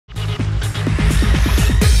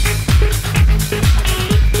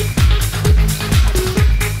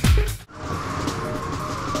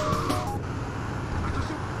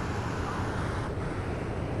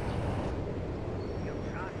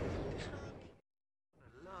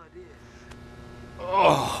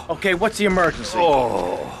Oh. Okay, what's the emergency?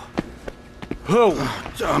 Oh. Who?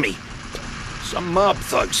 Tommy. Some mob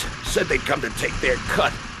thugs said they'd come to take their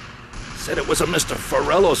cut. Said it was a Mr.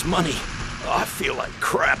 Forello's money. Oh, I feel like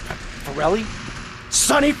crap. Forelli?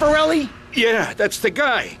 Sonny Forelli? Yeah, that's the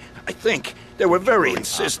guy. I think. They were very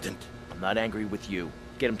insistent. I'm not angry with you.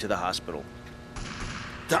 Get him to the hospital.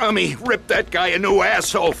 Tommy, rip that guy a new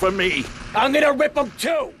asshole for me. I'm gonna rip him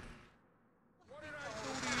too!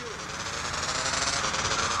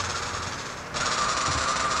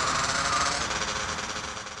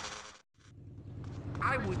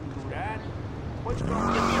 I wouldn't do that. What's going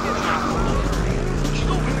on?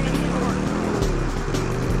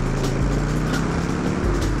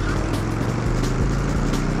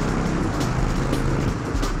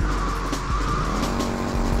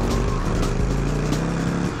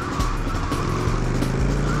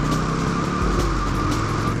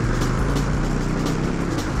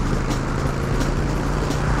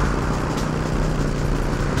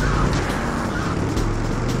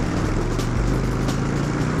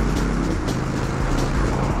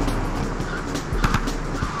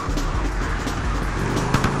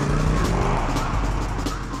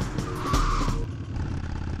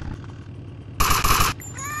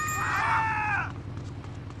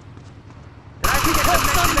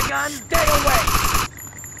 Stay away!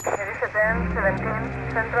 Resident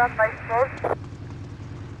 17, Central Vice Road.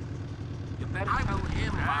 You better tell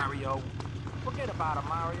him, Mario. Forget about him,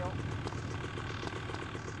 Mario.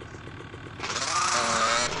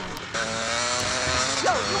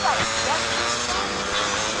 Yo, you got a gun?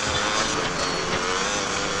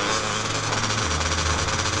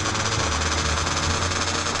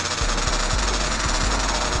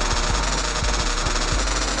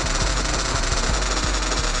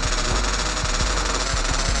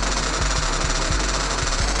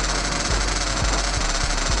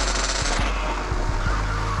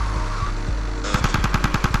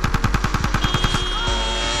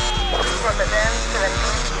 Resident 17,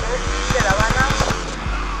 East de La Habana.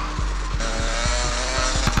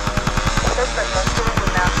 Suspect pursuing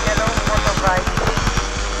in a yellow motorbike.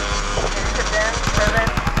 Resident 7,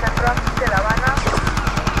 Central de La Habana.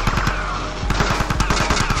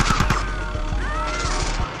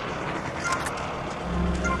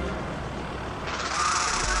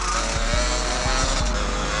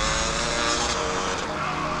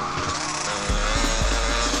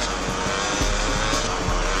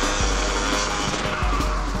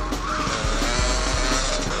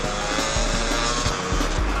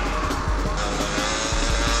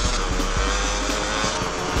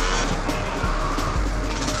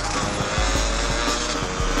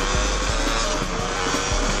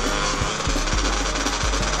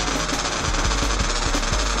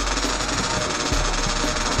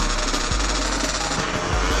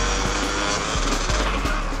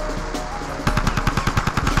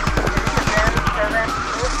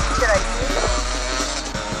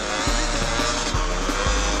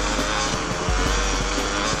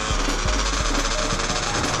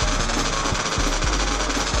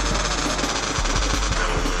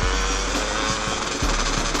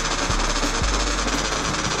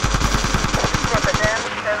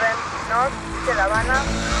 North de La Habana.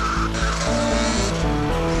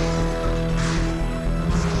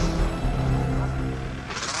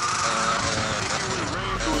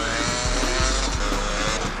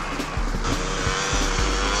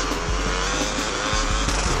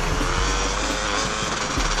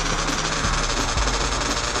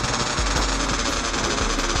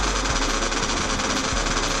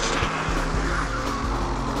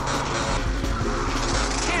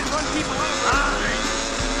 Can't run people over.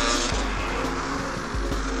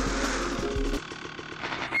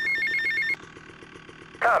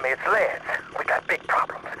 Tommy, it's Lance. We got big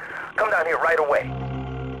problems. Come down here right away.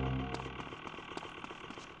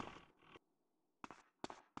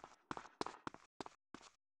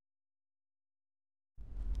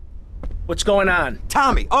 What's going on?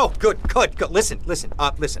 Tommy! Oh, good. Listen.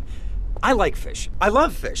 I like fish. I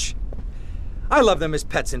love fish. I love them as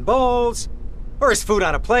pets in bowls, or as food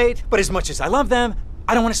on a plate, but as much as I love them,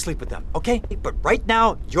 I don't want to sleep with them, okay? But right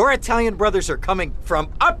now, your Italian brothers are coming from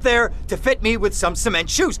up there to fit me with some cement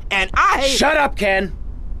shoes, and I... Shut up, Ken!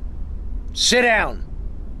 Sit down.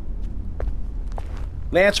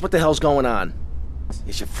 Lance, what the hell's going on?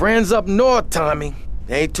 It's your friends up north, Tommy.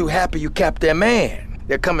 They ain't too happy you capped their man.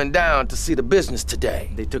 They're coming down to see the business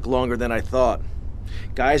today. They took longer than I thought.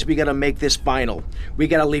 Guys, we gotta make this final. We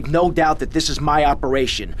gotta leave no doubt that this is my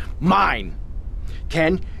operation. Mine!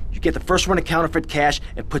 Ken, you get the first run of counterfeit cash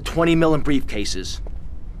and put 20 mil in briefcases.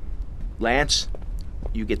 Lance,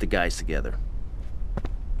 you get the guys together.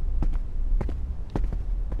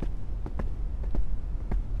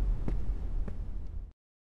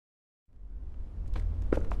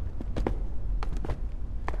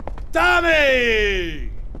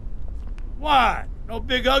 What? No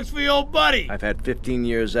big hugs for your old buddy? I've had 15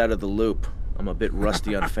 years out of the loop. I'm a bit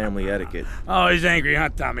rusty on family etiquette. Oh, he's angry, huh,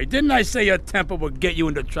 Tommy? Didn't I say your temper would get you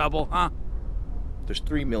into trouble, huh? There's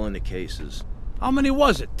 3 mil in the cases. How many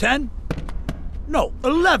was it, 10? No,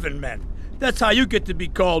 11 men. That's how you get to be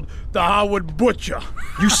called the Howard Butcher.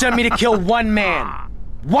 You sent me to kill one man.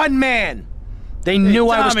 One man! They knew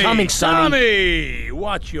I was coming, Sonny. Tommy,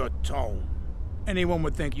 watch your tone. Anyone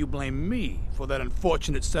would think you blame me for that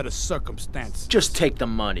unfortunate set of circumstances. Just take the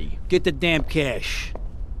money. Get the damn cash.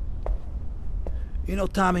 You know,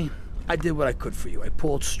 Tommy, I did what I could for you. I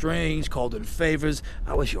pulled strings, called in favors.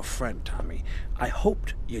 I was your friend, Tommy. I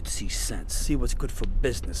hoped you'd see sense, see what's good for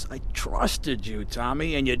business. I trusted you,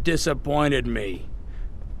 Tommy, and you disappointed me.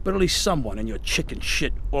 But at least someone in your chicken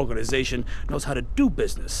shit organization knows how to do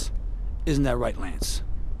business. Isn't that right, Lance?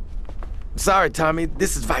 Sorry, Tommy.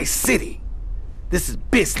 This is Vice City. This is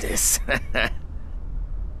business.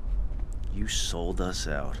 You sold us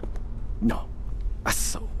out. No, I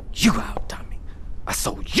sold you out, Tommy. I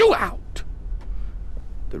sold you out.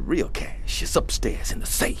 The real cash is upstairs in the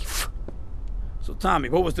safe. So, Tommy,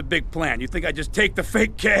 what was the big plan? You think I'd just take the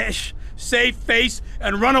fake cash, save face,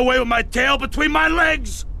 and run away with my tail between my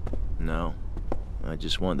legs? No. I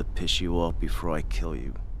just wanted to piss you off before I kill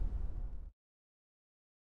you.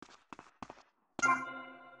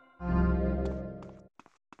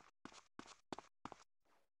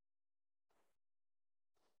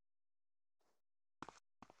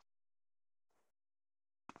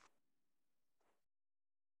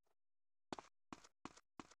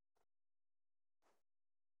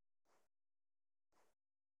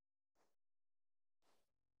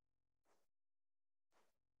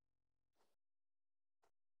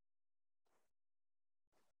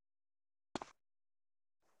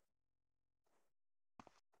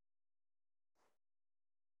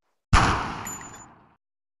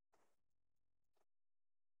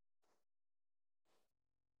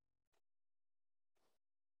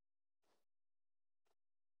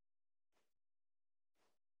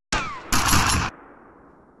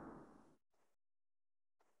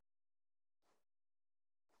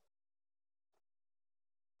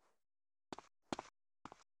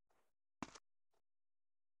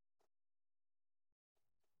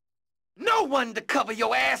 No one to cover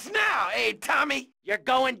your ass now, eh, Tommy? You're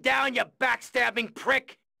going down, you backstabbing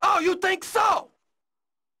prick! Oh, you think so?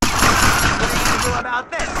 What are you gonna do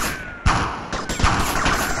about this?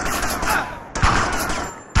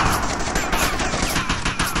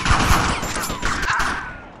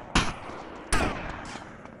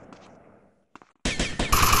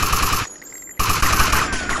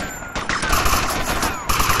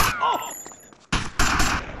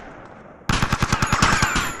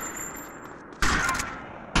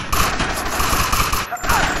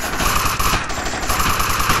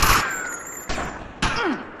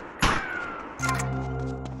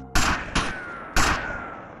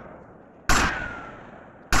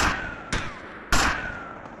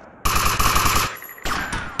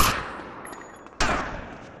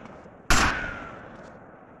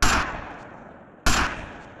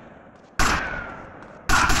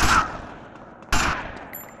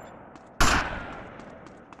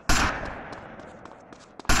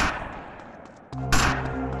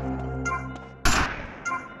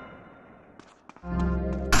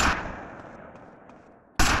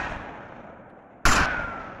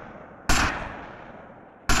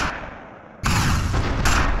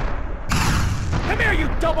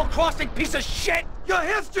 Double-crossing piece of shit! Your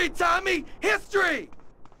history, Tommy! History!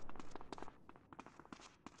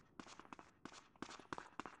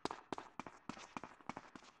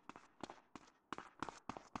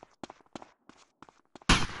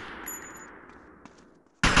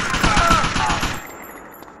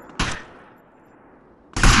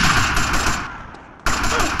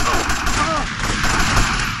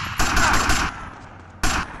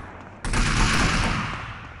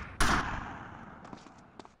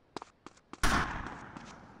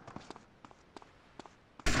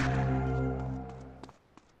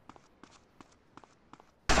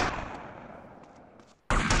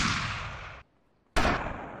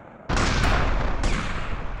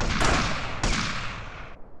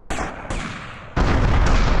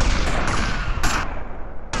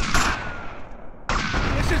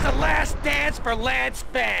 Dance for Lance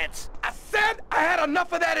fans. I said I had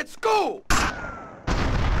enough of that at school!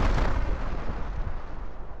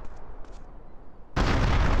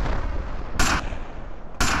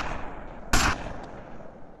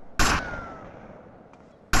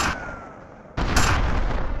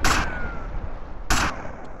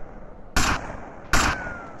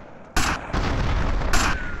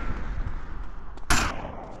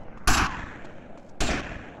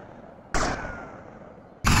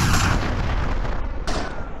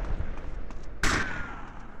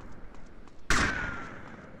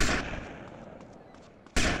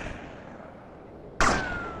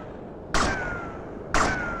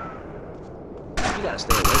 You gotta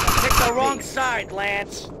stay away from Pick the wrong side,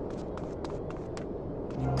 Lance.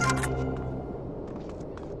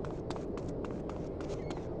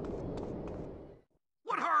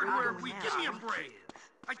 What hardware we? Give me a break.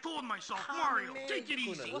 I told myself, Mario, take it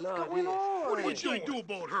easy. What's going on? What did you do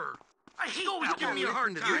about her? I hate always give me a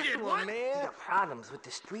hard time. You did what? You got problems with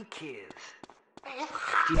the street kids.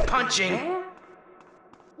 Keep punching.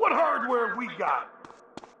 What hardware we got?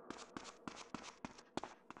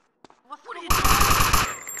 What are you doing?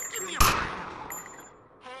 Give me a break.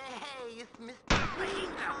 Hey, it's Mr. I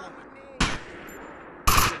hate that woman.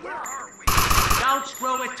 Where are we? Don't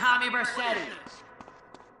screw with Tommy Vercetti.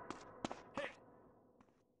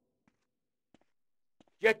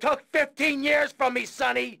 You took 15 years from me,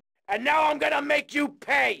 Sonny, and now I'm gonna make you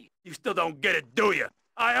pay. You still don't get it, do you?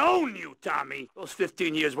 I own you, Tommy. Those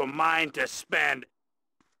 15 years were mine to spend.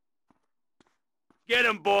 Get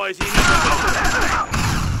him, boys. He never goes.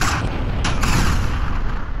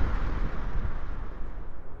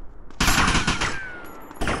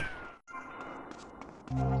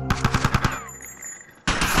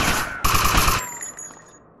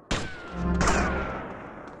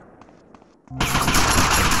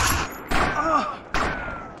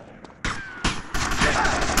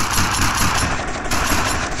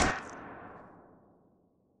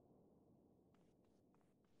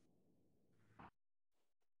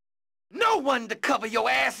 No one to cover your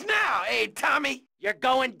ass now, eh, Tommy? You're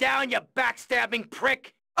going down, you backstabbing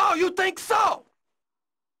prick. Oh, you think so?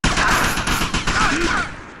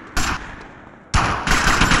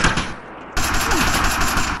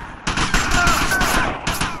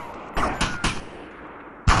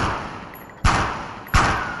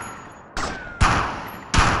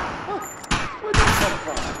 Where'd that come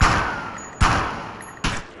from?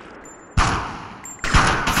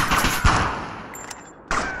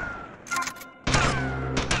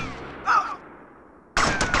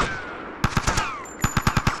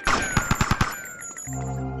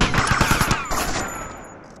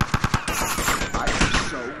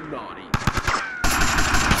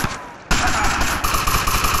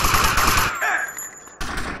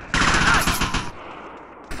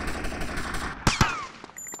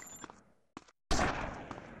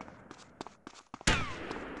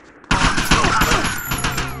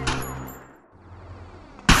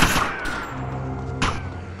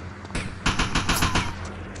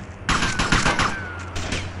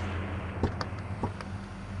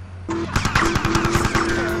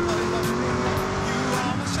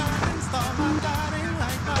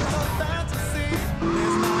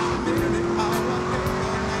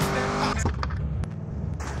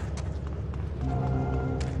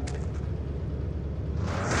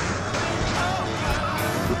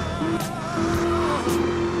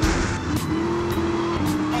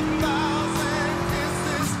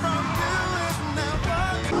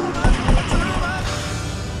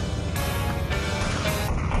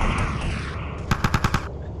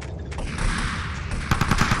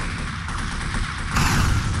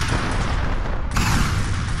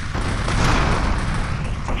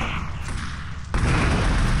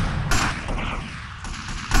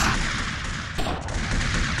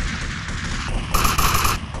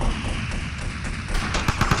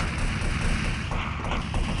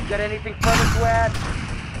 Got anything further to add?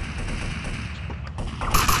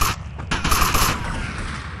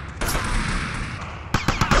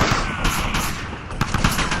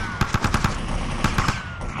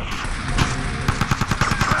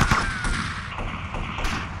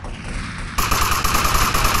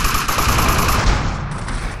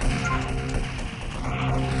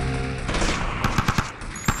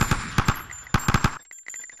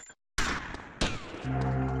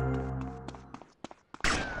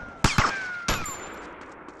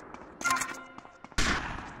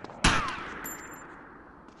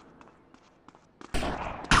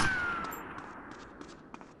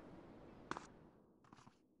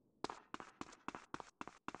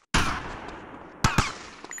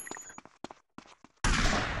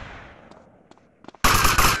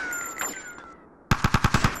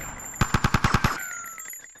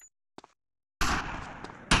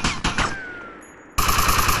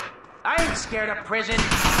 I ain't scared of prison.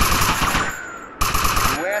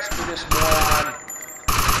 You asked for this, moron.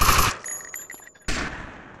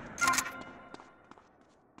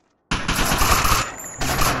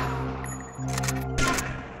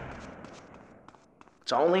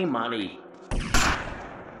 It's only money.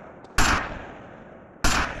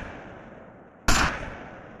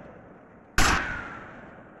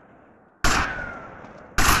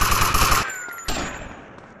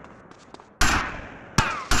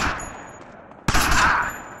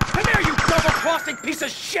 Come here, you double double-crossing piece of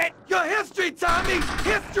shit! Your history, Tommy!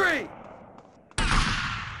 History!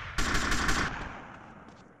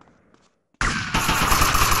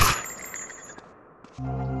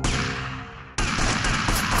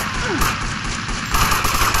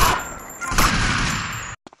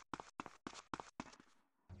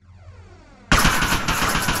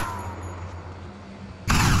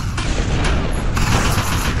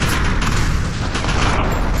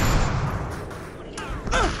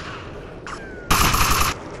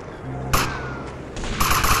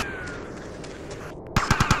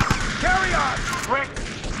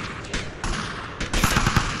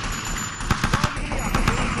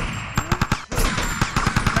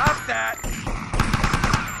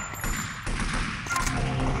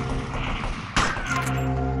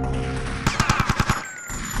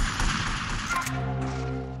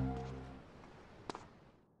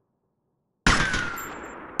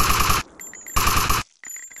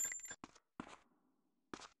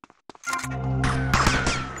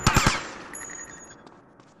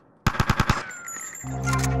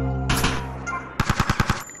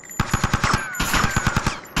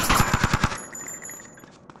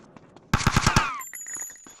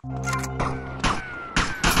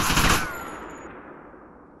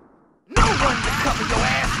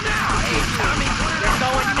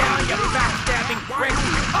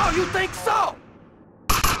 Oh, you think so?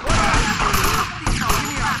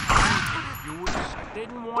 I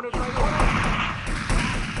didn't want it like that.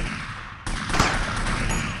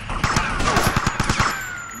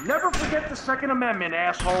 Never forget the Second Amendment,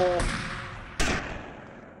 asshole.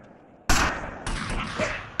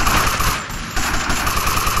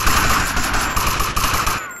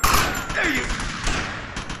 There you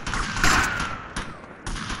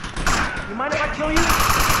mind if I kill you?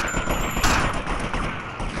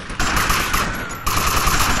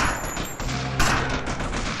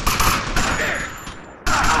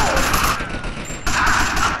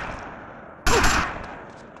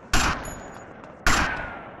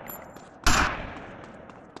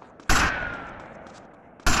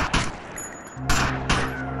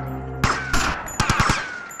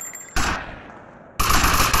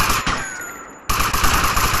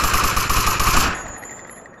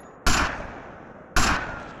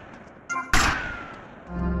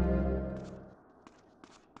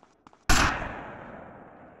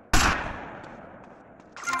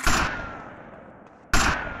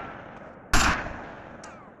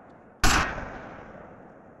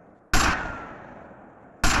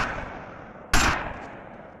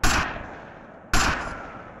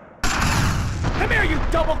 Come here, you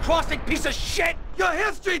double-crossing piece of shit! Your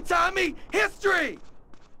history, Tommy! History!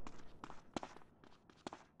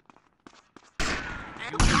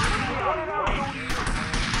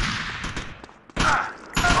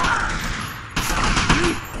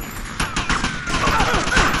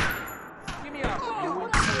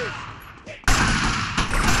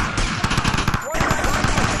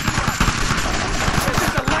 This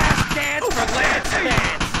is the last dance for Lance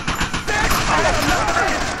fans!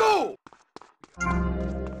 That's school!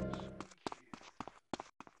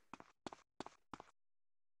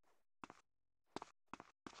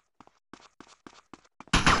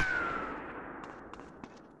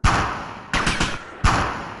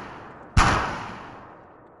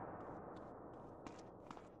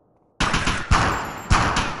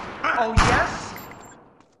 Oh, yes?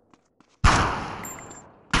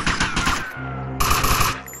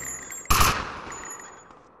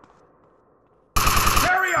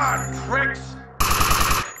 Carry on, pricks!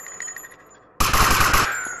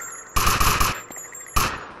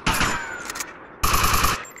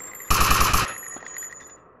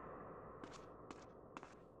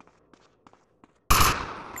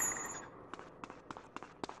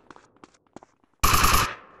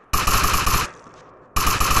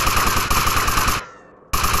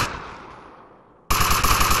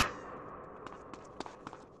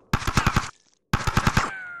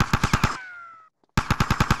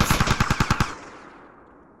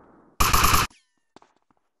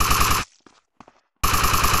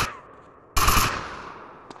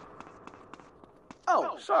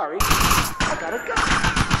 Oh, sorry. I gotta go.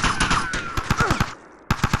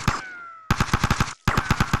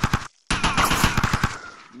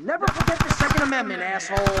 Never forget the Second Amendment,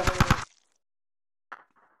 asshole.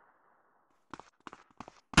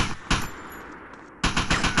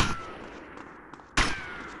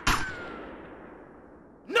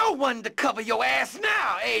 No one to cover your ass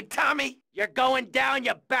now, eh, Tommy? You're going down,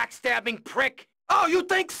 you backstabbing prick! Oh, you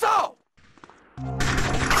think so?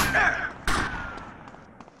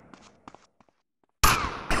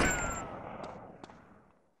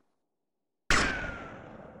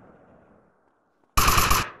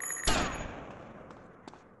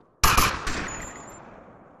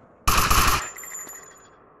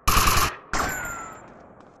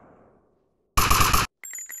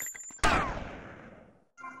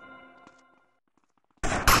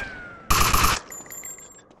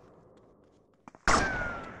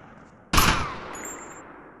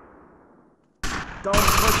 Don't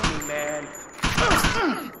push me, man.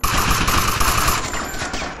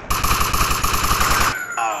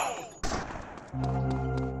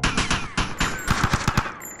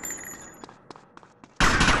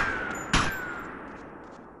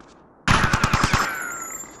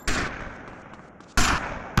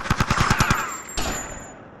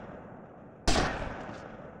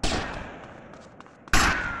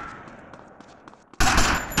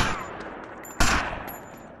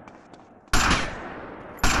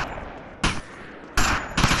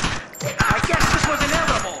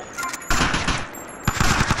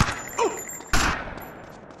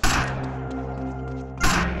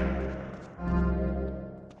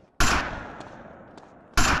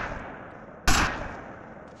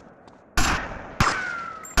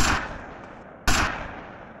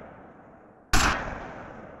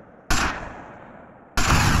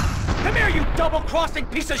 Come here, you double-crossing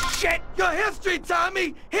piece of shit! Your history,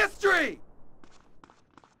 Tommy! History!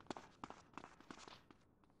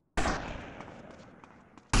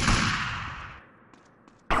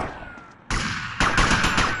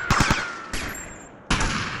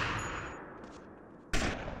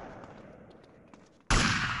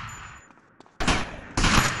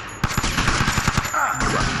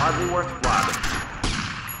 Hardly worth robbing.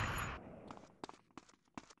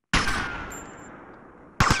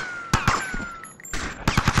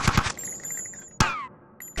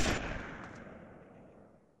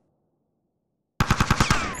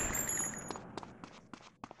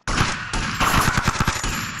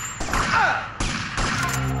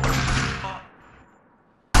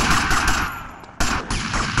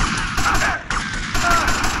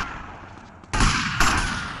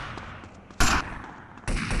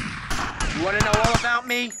 You want to know all about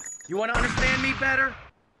me? You want to understand me better?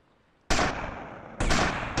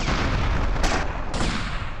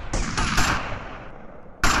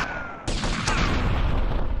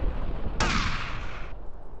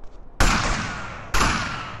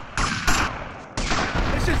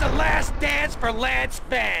 This is the last dance for Lance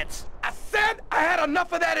Vance. I said I had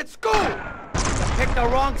enough of that at school! You picked the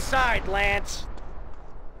wrong side, Lance.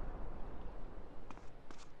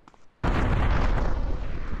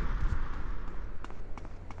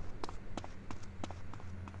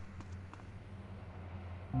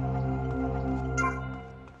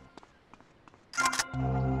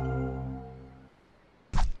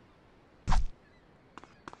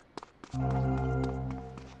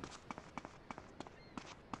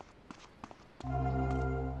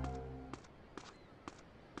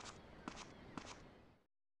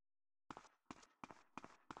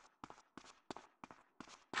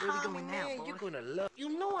 Where we going now, boss? You're gonna love.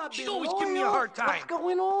 You know I've been. She's always giving me a hard time. What's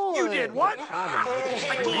going on? You did what?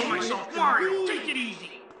 I told myself, Mario, take it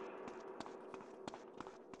easy.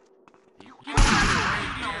 You get me a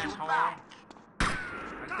break, asshole.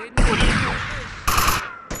 I didn't What are you doing?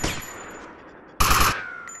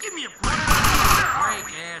 Give me a break. break,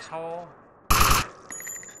 asshole.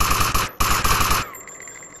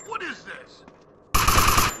 What is this?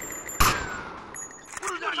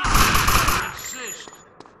 What is that? Insist.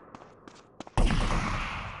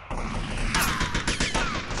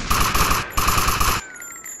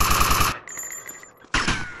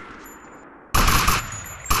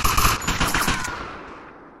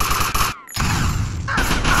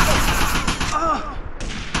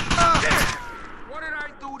 What did I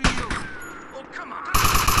do to you? Oh, come on.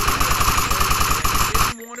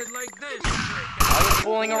 Didn't want it like this. I was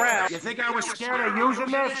fooling around. You think I was scared of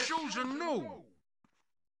using this? Shoes are new.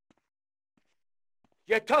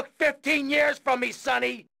 You took 15 years from me,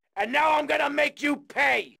 Sonny, and now I'm gonna make you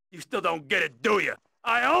pay! You still don't get it, do you?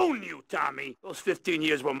 I own you, Tommy! Those 15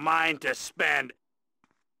 years were mine to spend.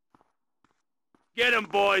 Get him,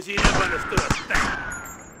 boys, he never understood a thing.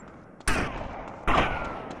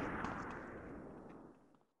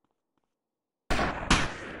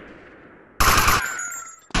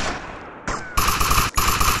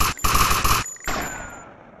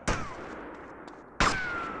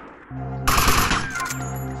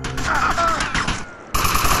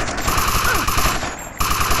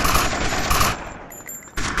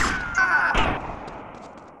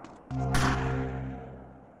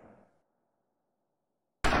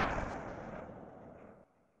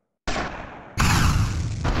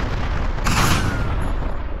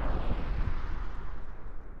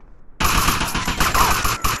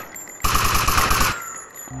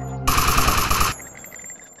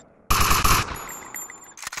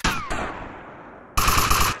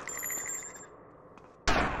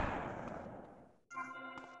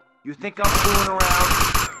 You think I'm fooling around?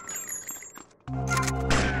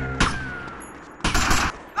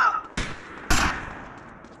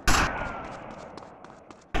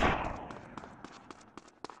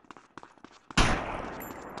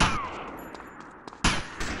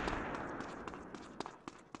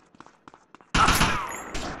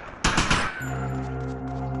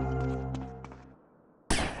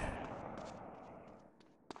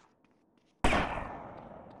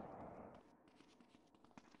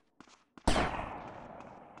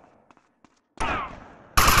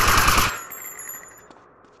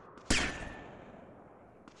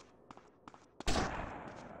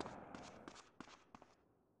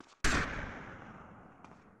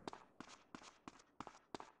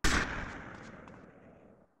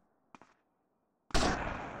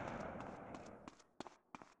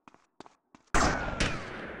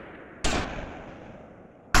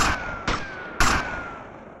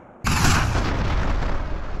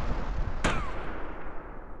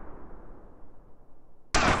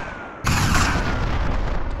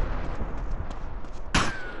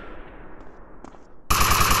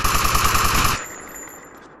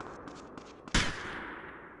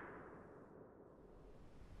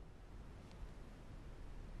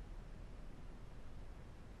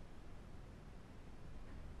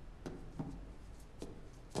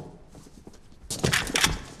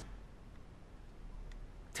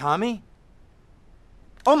 Tommy?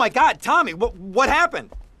 Oh my God, Tommy, what happened?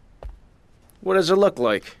 What does it look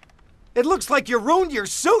like? It looks like you ruined your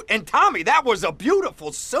suit, and Tommy, that was a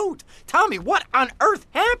beautiful suit. Tommy, what on earth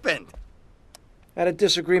happened? Had a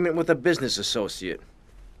disagreement with a business associate.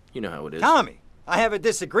 You know how it is. Tommy, I have a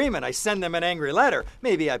disagreement. I send them an angry letter.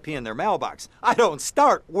 Maybe I pee in their mailbox. I don't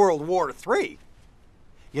start World War III.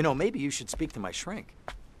 You know, maybe you should speak to my shrink.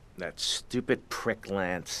 That stupid prick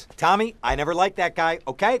Lance. Tommy, I never liked that guy,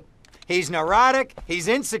 okay? He's neurotic, he's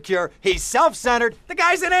insecure, he's self-centered. The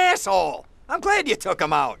guy's an asshole. I'm glad you took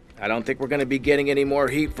him out. I don't think we're gonna be getting any more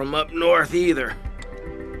heat from up north either.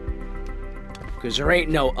 Because there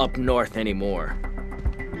ain't no up north anymore.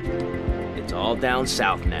 It's all down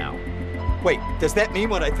south now. Wait, does that mean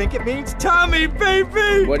what I think it means? Tommy,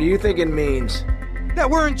 baby! What do you think it means? That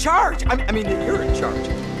we're in charge. I mean that you're in charge.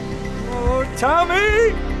 Oh,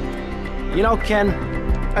 Tommy! You know, Ken,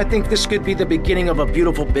 I think this could be the beginning of a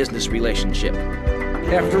beautiful business relationship.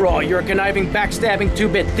 After all, you're a conniving, backstabbing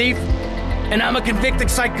two-bit thief, and I'm a convicted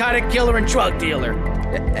psychotic killer and drug dealer.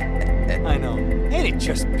 I know. Ain't it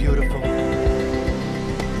just beautiful?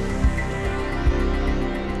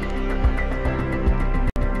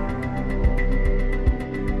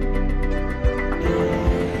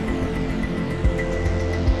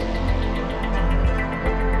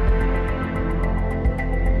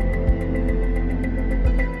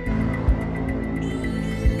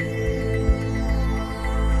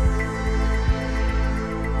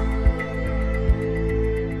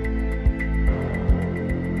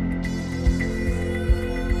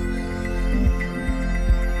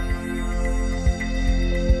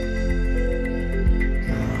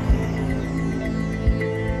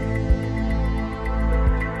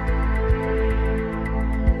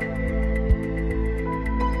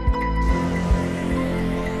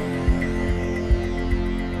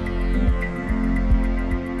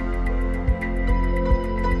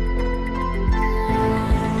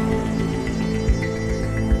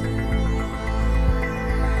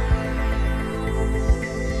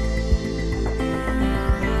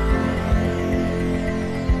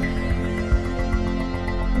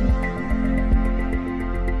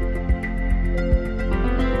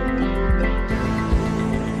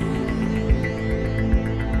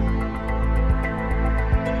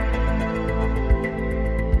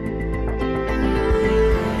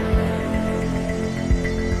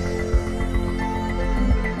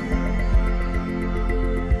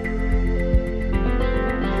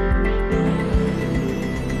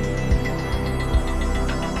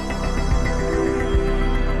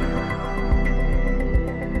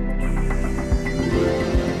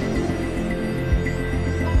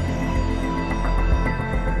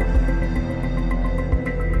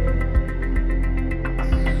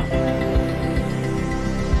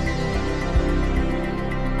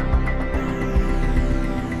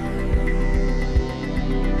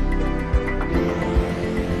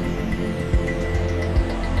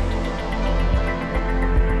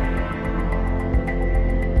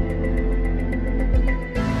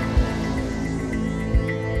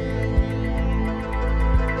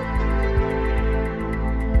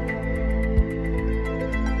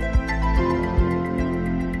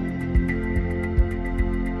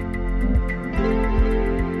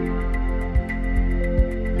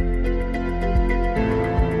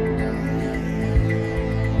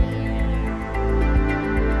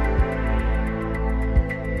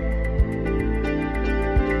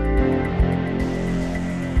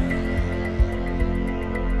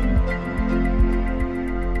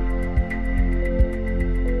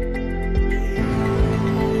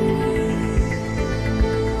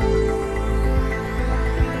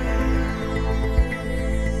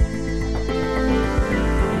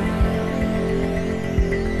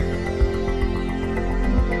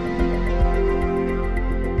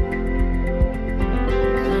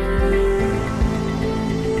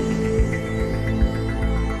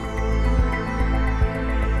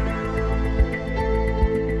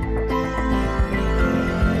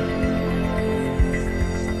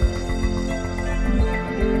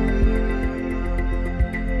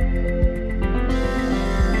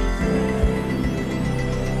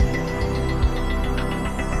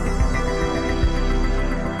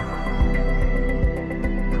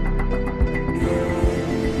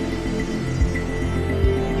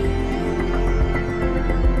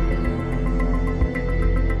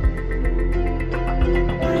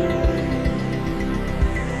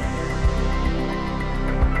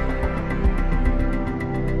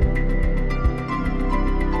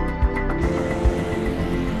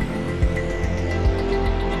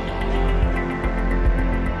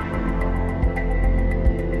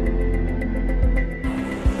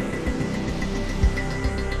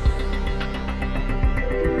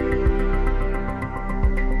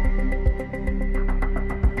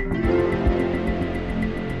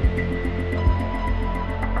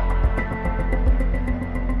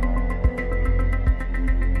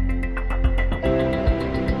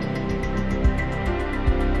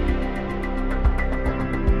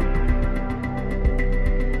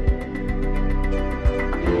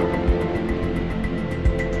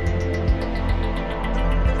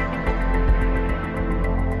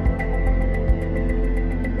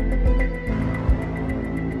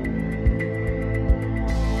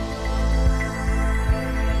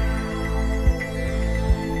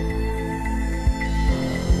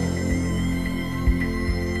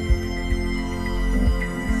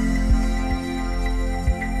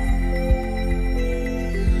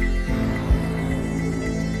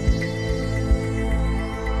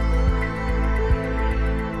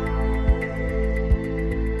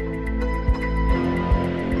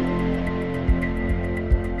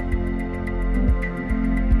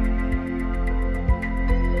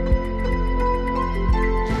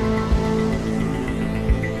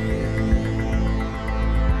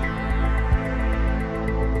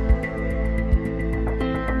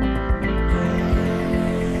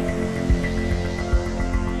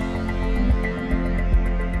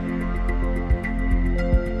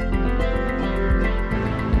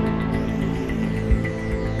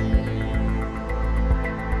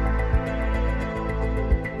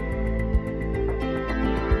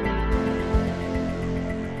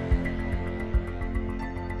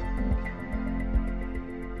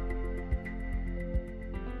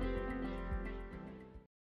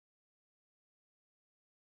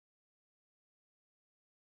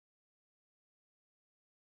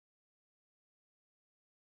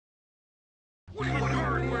 What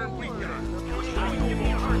hardware we got? What's going to give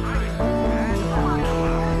me a hard time?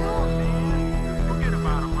 Forget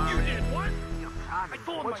about him, Mario. You did what? I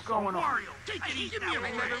told What's myself, going on? Mario, take it easy. Give me a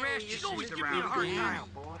break. You always give me a hard time.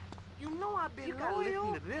 You know I've been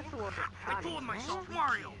loyal. To this or the I told myself,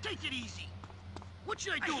 Mario, take it easy. What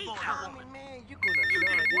should I do about her? Man, you You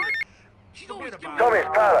did what? She's always giving me Tommy, it's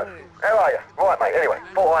Paolo. How are you? Right, mate. Anyway,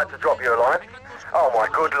 thought I had to drop you a line. Oh, my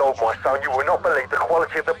good lord, my son, you will not believe the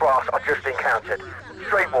quality of the brass I just encountered.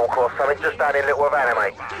 Streetwalker or something, just down in Little Havana,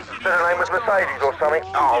 mate. Said the name was Mercedes or something.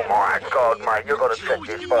 Oh, my God, mate, you've got to check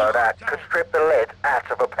this bird out. Could strip the lead out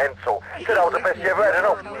of a pencil. Said I was the best you ever had, and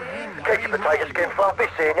all. Keep your potato skin fluffy,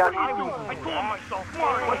 seeing ya. I told myself,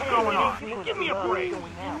 Mario, what's going on? Give me a break. You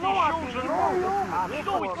know I shows and all. She's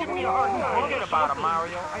always giving me a hard time. Forget about him,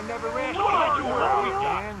 Mario. I never asked What do I do you. with her?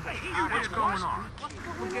 Man. I hear what's going on.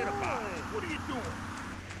 Forget about it. What are you doing?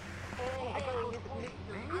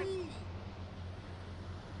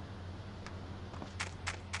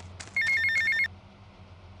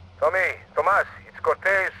 Tommy, Tomas, it's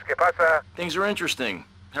Cortez. ¿Qué pasa? Things are interesting.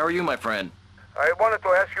 How are you, my friend? I wanted to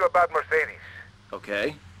ask you about Mercedes.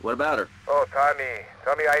 Okay. What about her? Oh, Tommy,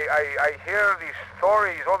 I hear these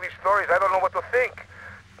stories, all these stories. I don't know what to think.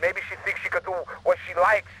 Maybe she thinks she could do what she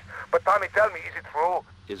likes. But Tommy, tell me, is it true?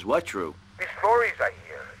 Is what true? These stories I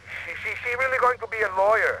hear. She really going to be a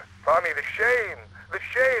lawyer? Tommy, the shame.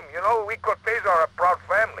 You know, we Cortez are a proud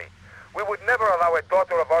family. We would never allow a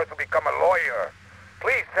daughter of ours to become a lawyer.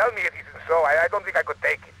 Please tell me it isn't so. I don't think I could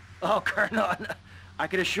take it. Oh, Colonel, I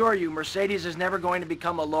can assure you, Mercedes is never going to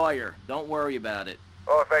become a lawyer. Don't worry about it.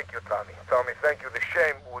 Oh, thank you, Tommy. Tommy, thank you. The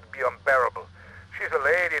shame would be unbearable. She's a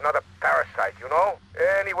lady, not a parasite, you know?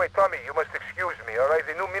 Anyway, Tommy, you must excuse me, all right?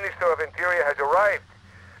 The new Minister of Interior has arrived.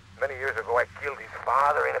 Many years ago, I killed his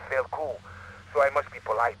father in a failed coup, so I must be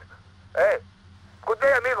polite. Hey, good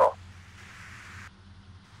day, amigo.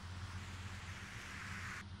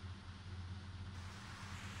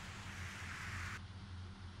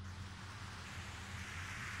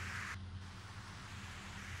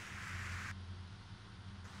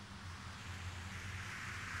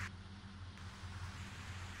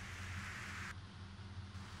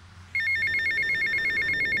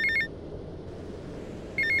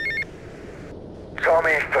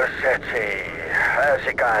 Tommy Facchetti. How's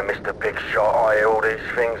it going, Mr. Big Shot? I hear all these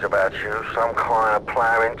things about you. Some kind of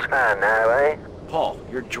player in town now, eh? Paul,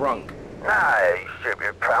 you're drunk. No, you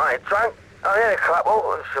stupid pal. I ain't drunk. I had a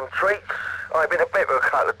couple and some treats. I've been a bit for a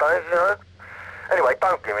couple of days, you know. Anyway,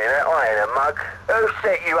 don't give me that. I ain't a mug. Who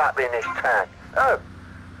set you up in this town? Oh,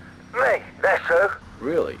 me. That's who.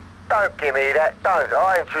 Really? Don't give me that. Don't.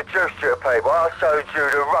 I introduced you to people. I showed you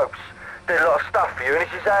the ropes. Did a lot of stuff for you, and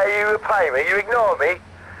this is how you repay me. You ignore me.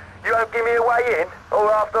 You won't give me a way in, all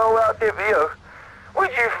after all I did for you. What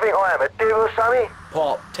do you think I am, a div or something?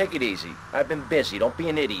 Paul, take it easy. I've been busy. Don't be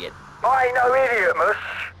an idiot. I ain't no idiot,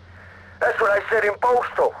 mush. That's what I said in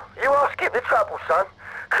Borstal. You ask Skip the trouble, son,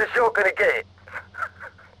 because you're going to get it.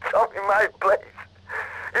 Tommy, mate, please.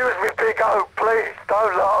 Use me big hope, please.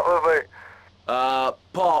 Don't laugh at me.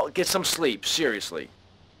 Paul, get some sleep. Seriously.